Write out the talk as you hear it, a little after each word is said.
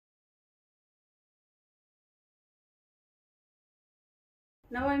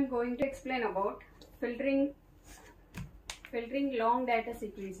Now I am going to explain about filtering long data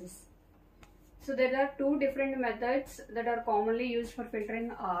sequences. So there are two different methods that are commonly used for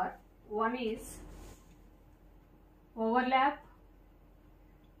filtering are, one is overlap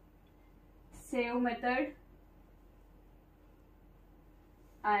save method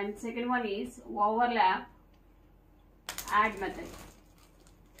and second one is overlap add method.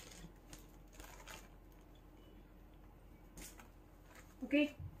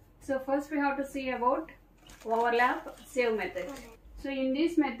 Okay, so first we have to see about overlap save method. So in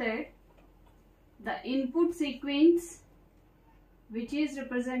this method, the input sequence which is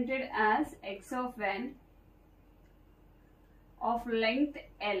represented as x of n of length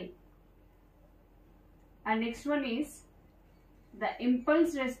L, and next one is the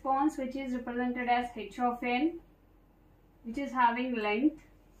impulse response which is represented as h of n which is having length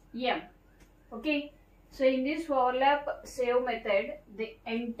m. Okay, so in this overlap save method, the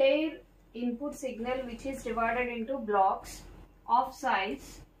entire input signal which is divided into blocks of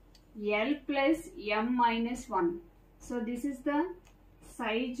size L plus m minus 1. So this is the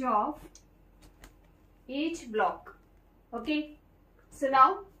size of each block. Okay, so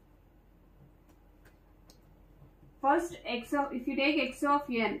now first if you take x of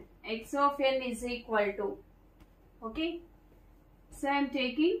n is equal to, okay, so I am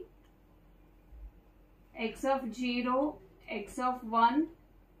taking x of 0, x of 1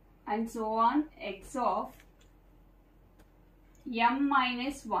 and so on, x of m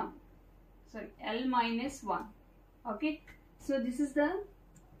minus 1, sorry, L minus 1. Okay, so this is the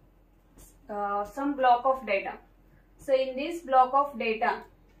some block of data. So in this block of data,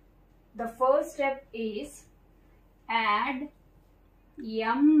 the first step is add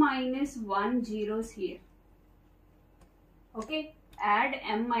m minus 1 zeros here. Okay, add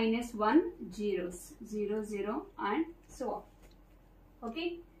m minus 1 zeros, 0, 0 and so on.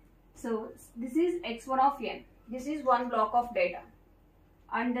 Okay, so this is x1 of n. This is one block of data,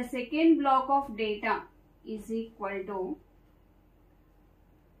 and the second block of data is equal to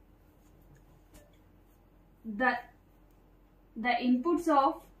the inputs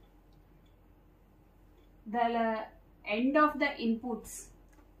of the end of the inputs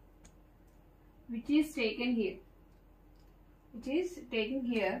which is taken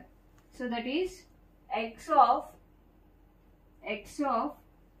here, so that is x of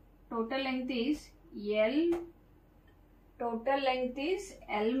total length is L, total length is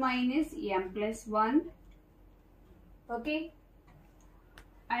L minus m plus 1, okay,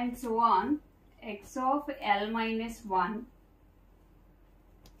 and so on, x of L minus 1,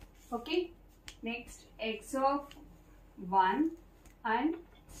 okay, next x of 1 and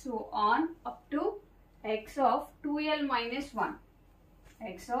so on up to x of 2L minus 1,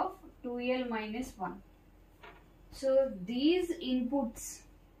 x of 2L minus 1. So these inputs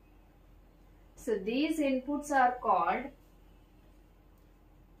are called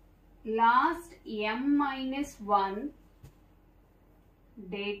last m minus 1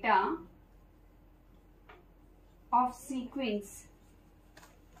 data of sequence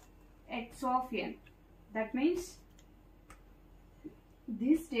x of n. That means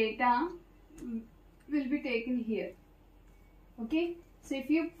this data will be taken here. Okay, so if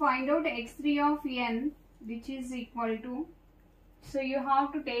you find out x3 of n which is equal to, so you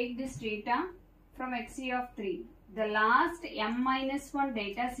have to take this data from x3 of 3, the last m minus 1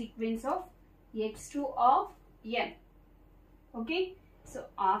 data sequence of x2 of n. Okay, so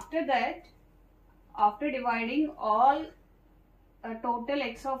after that, after dividing all total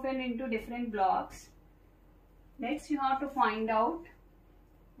x of n into different blocks, next you have to find out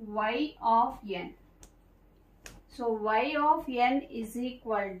y of n. So y of n is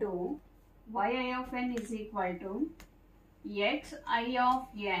equal to yi of n is equal to xi of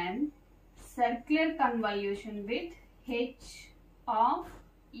n circular convolution with h of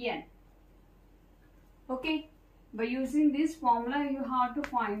n. Okay, by using this formula you have to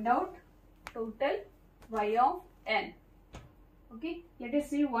find out total y of n. Okay, let us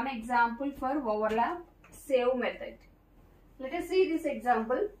see one example for overlap save method. Let us see this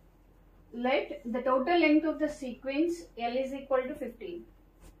example. Let the total length of the sequence L is equal to 15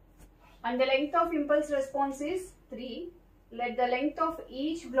 and the length of impulse response is 3. Let the length of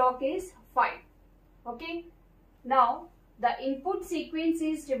each block is 5. Okay, now the input sequence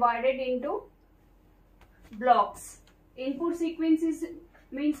is divided into blocks. Input sequence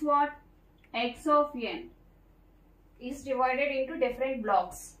means what? X of n is divided into different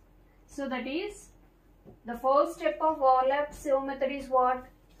blocks. So that is the first step of overlap save method is what?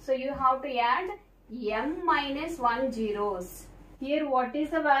 So you have to add m minus 1 zeros. Here what is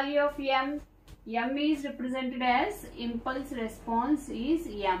the value of m? M is represented as impulse response is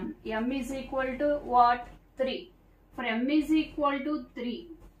M. M is equal to what? 3. For M is equal to 3,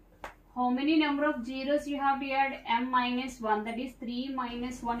 how many number of zeros you have to add? M minus 1, that is 3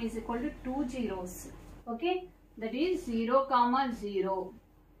 minus 1 is equal to 2 zeros. Okay, that is 0, 0.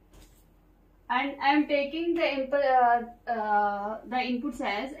 And I am taking the inputs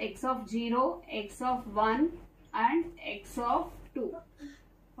as x of 0, x of 1 and x of 2.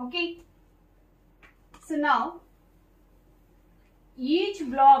 Okay. So now each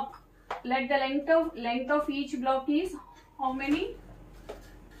block, let the length of each block is how many?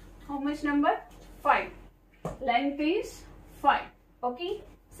 How much number? 5. Length is 5. Okay.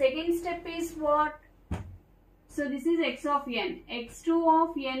 Second step is what? So this is x of n. x2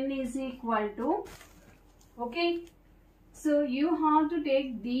 of n is equal to, okay. So you have to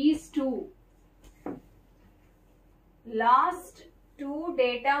take these two last two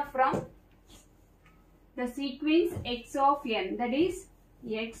data from the sequence x of n, that is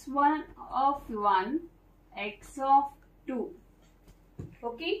x1 of 1, x of 2.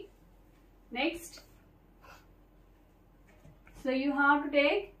 Okay. Next, so you have to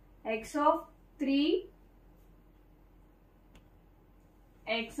take x of 3,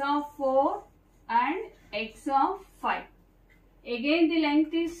 x of 4 and x of 5. Again the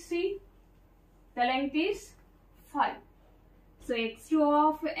length is, see, the length is 5. So x2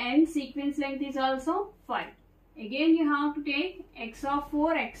 of n sequence length is also 5. Again you have to take x of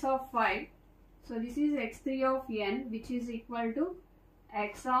 4, x of 5. So this is x3 of n, which is equal to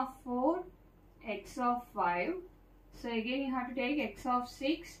x of 4, x of 5. So again you have to take x of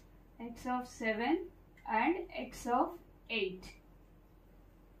 6, x of 7 and x of 8.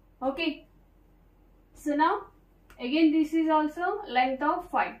 Okay. So now again this is also length of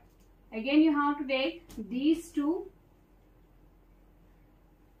 5. Again you have to take these two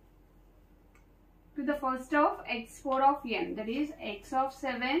to the first of x4 of n, that is x of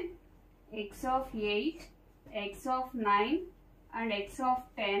 7, x of 8, x of 9 and x of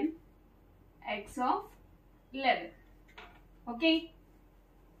 10, x of 11. Okay.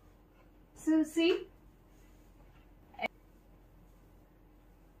 So see,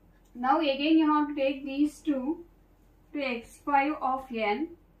 now again you have to take these two to x5 of n,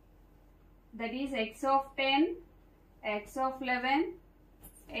 that is x of 10, x of 11,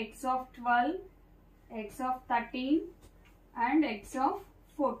 x of 12, x of 13 and x of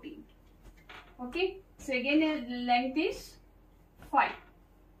 14. Okay. So again the length is 5.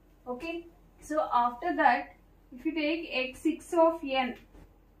 Okay. So after that, if you take x6 of n,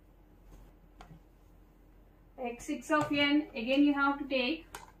 x6 of n, again you have to take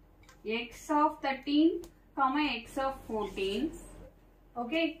x of 13 comma x of 14.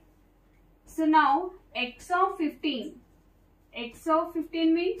 Okay. So now x of 15, x of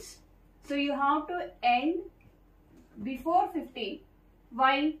 15 means, so you have to end before 15.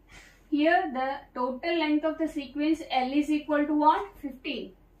 While here the total length of the sequence L is equal to what?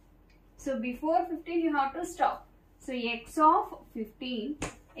 15. So before 15 you have to stop. So x of 15,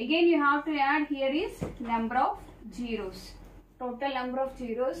 again you have to add, here is number of zeros, total number of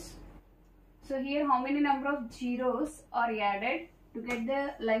zeros. So here how many number of zeros are added to get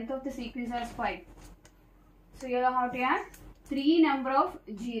the length of the sequence as 5? So you have to add 3 number of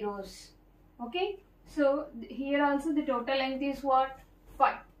zeros. Okay. So here also the total length is what?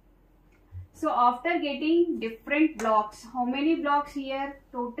 5. So after getting different blocks, how many blocks here?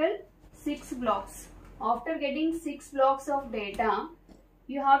 Total 6 blocks. After getting 6 blocks of data,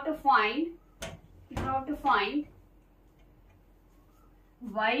 you have to find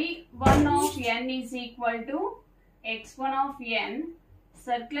y1 of n is equal to x1 of n,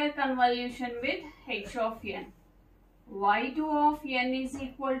 circular convolution with h of n. y2 of n is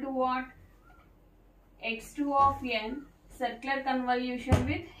equal to what? x2 of n, circular convolution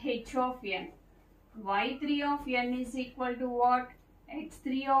with h of n. y3 of n is equal to what?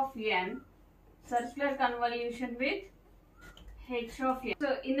 x3 of n, circular convolution with h of n.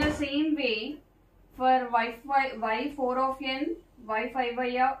 So in the same way, for y4 of n,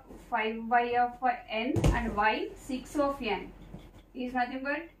 y5y of n and y6 of n is nothing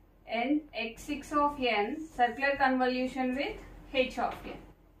but n x6 of n, circular convolution with h of n.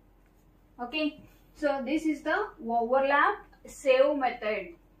 Okay. So this is the overlap save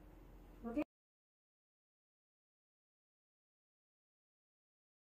method.